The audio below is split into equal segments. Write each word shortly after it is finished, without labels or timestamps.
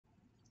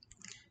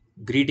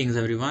Greetings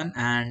everyone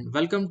and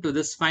welcome to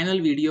this final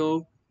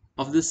video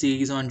of the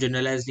series on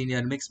generalized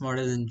linear mixed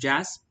models in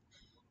JASP.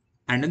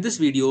 And in this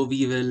video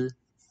we will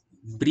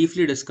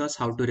briefly discuss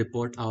how to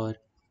report our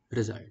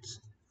results.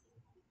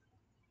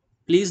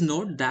 Please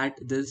note that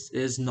this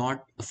is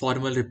not a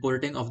formal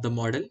reporting of the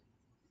model.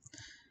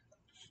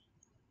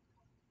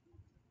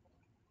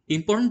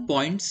 Important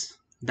points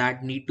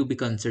that need to be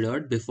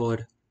considered before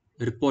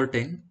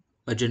reporting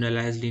a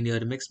generalized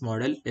linear mixed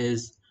model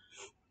is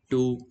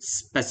to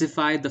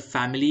specify the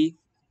family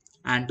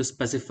and to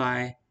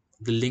specify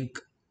the link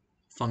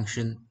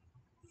function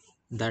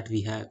that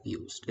we have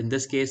used. In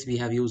this case, we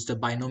have used a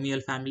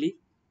binomial family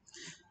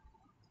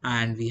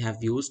and we have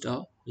used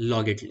a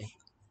logit link.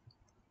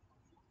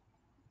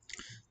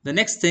 The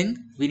next thing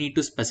we need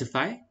to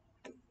specify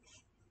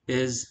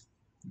is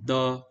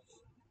the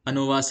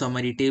ANOVA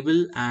summary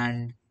table,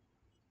 and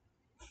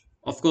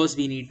of course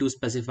we need to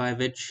specify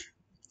which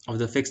of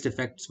the fixed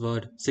effects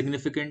were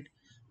significant,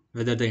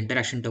 whether the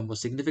interaction term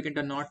was significant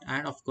or not,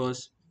 and of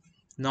course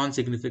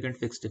non-significant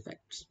fixed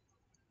effects.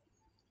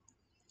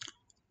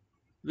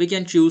 We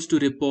can choose to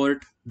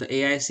report the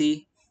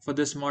AIC for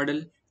this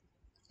model.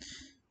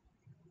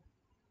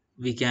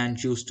 We can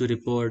choose to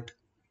report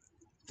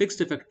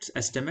fixed effects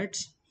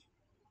estimates,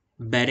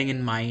 bearing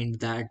in mind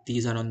that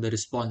these are on the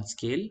response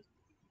scale.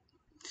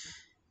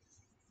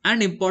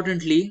 And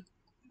importantly,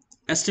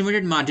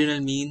 estimated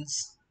marginal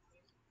means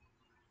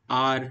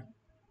are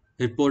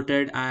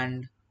reported,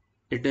 and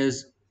it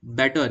is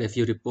better if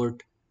you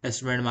report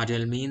estimated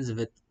marginal means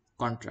with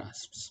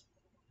contrasts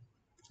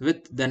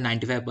with the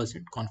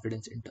 95%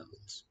 confidence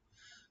intervals.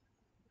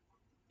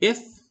 If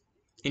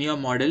in your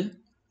model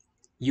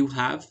you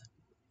have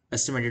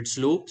estimated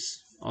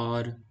slopes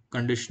or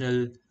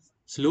conditional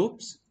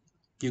slopes,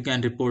 you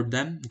can report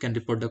them. You can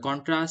report the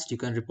contrast, you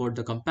can report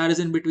the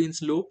comparison between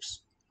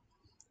slopes.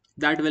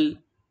 That will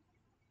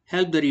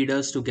help the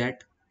readers to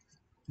get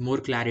more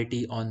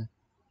clarity on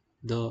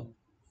the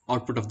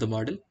output of the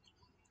model.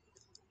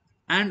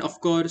 And of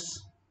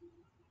course,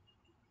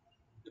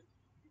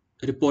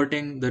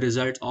 reporting the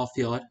results of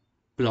your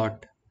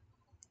plot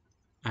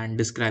and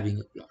describing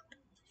your plot.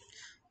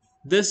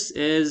 This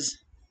is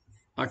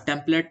a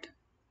template,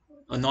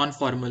 a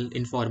non-formal,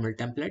 informal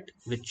template,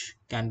 which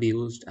can be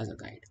used as a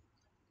guide.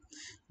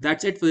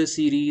 That's it for this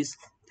series.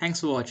 Thanks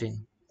for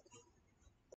watching.